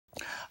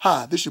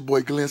Hi, this your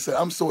boy Glenn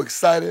Sutton. I'm so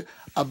excited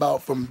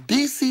about From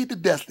DC to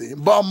Destiny,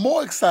 but I'm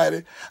more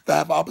excited that I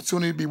have the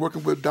opportunity to be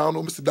working with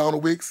Mr.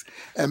 Donald Wicks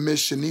and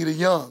Miss Shanita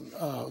Young,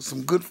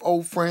 some good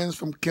old friends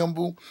from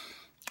Kimball,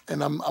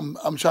 and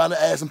I'm trying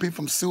to add some people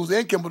from Susan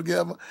and Kimball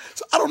together.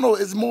 So I don't know,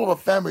 it's more of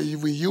a family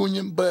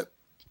reunion, but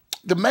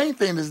the main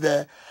thing is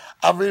that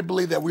I really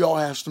believe that we all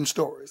have some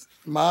stories.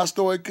 My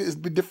story is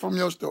different from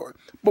your story,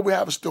 but we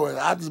have a story. And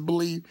I just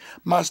believe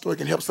my story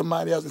can help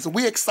somebody else. And so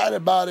we're excited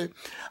about it.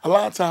 A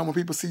lot of times when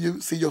people see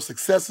your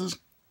successes,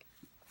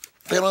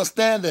 they don't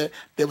understand that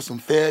there was some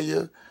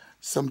failure,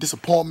 some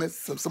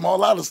disappointments, a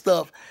lot of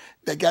stuff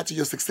that got to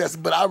your success.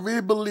 But I really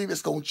believe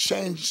it's going to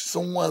change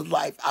someone's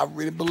life. I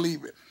really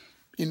believe it.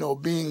 You know,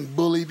 being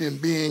bullied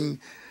and being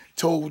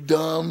told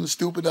dumb,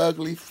 stupid,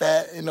 ugly,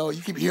 fat,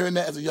 you keep hearing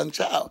that as a young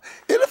child.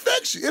 It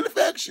affects you. It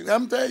affects you.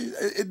 I'm telling you,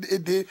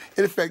 it did.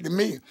 It affected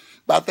me.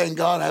 But I thank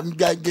God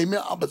God gave me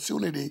an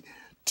opportunity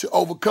to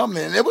overcome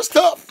it. And it was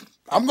tough.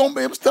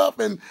 It was tough.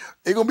 And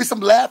there's going to be some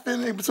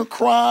laughing, there's going to be some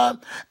crying,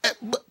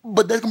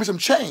 but there's going to be some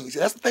change.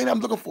 That's the thing I'm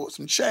looking for,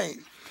 some change.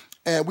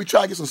 And we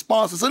try to get some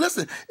sponsors. So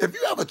listen, if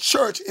you have a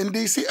church in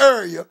D.C.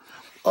 area,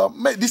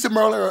 D.C.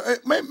 Maryland,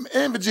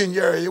 and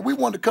Virginia area, we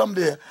want to come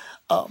there.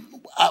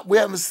 We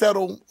haven't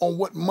settled on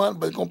what month,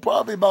 but it's going to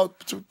probably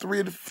about three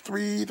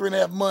and a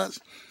half months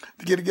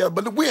to get together.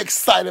 But we're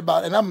excited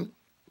about it. And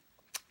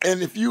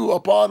if you are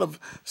part of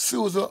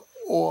Susan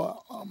or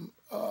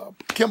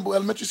Kimball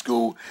Elementary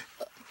School,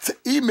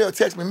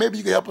 text me. Maybe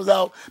you can help us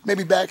out,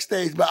 maybe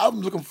backstage. But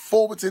I'm looking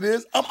forward to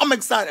this. I'm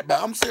excited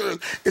about it. I'm serious.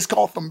 It's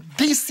called From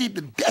DC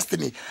to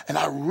Destiny. And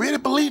I really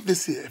believe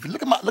this here. If you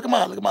look at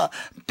my,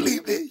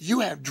 believe that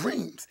you have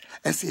dreams.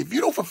 And see, if you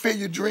don't fulfill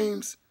your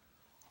dreams,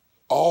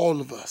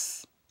 all of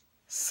us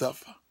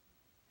suffer.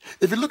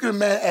 If you look at a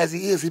man as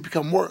he is, he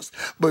becomes worse.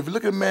 But if you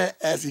look at a man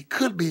as he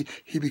could be,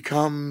 he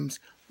becomes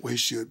what he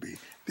should be.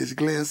 This is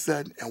Glenn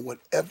Sutton, and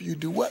whatever you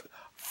do,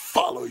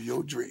 follow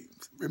your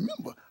dreams.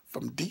 Remember,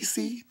 from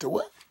DC to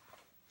what?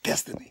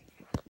 Destiny.